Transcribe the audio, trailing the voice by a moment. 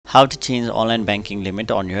How to change online banking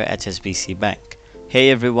limit on your HSBC Bank. Hey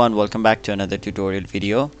everyone, welcome back to another tutorial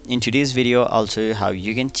video. In today's video, I'll show you how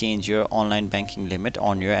you can change your online banking limit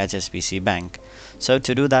on your HSBC Bank. So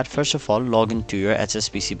to do that, first of all, log into your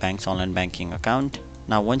HSBC Bank's online banking account.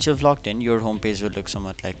 Now once you've logged in, your homepage will look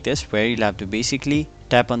somewhat like this, where you'll have to basically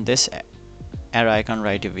tap on this arrow icon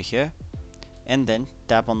right over here and then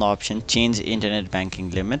tap on the option change internet banking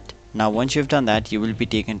limit. Now once you've done that, you will be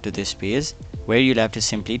taken to this page where you'll have to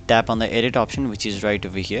simply tap on the edit option, which is right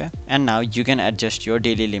over here, and now you can adjust your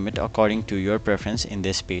daily limit according to your preference in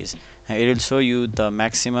this page. Now it will show you the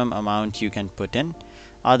maximum amount you can put in.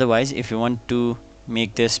 Otherwise, if you want to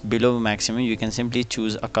make this below maximum, you can simply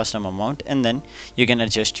choose a custom amount and then you can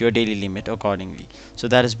adjust your daily limit accordingly. So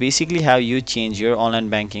that is basically how you change your online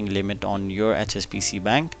banking limit on your HSBC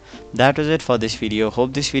Bank. That was it for this video.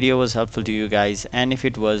 Hope this video was helpful to you guys, and if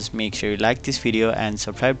it was, make sure you like this video and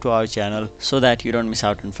subscribe to our channel so that you don't miss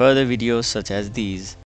out on further videos such as these.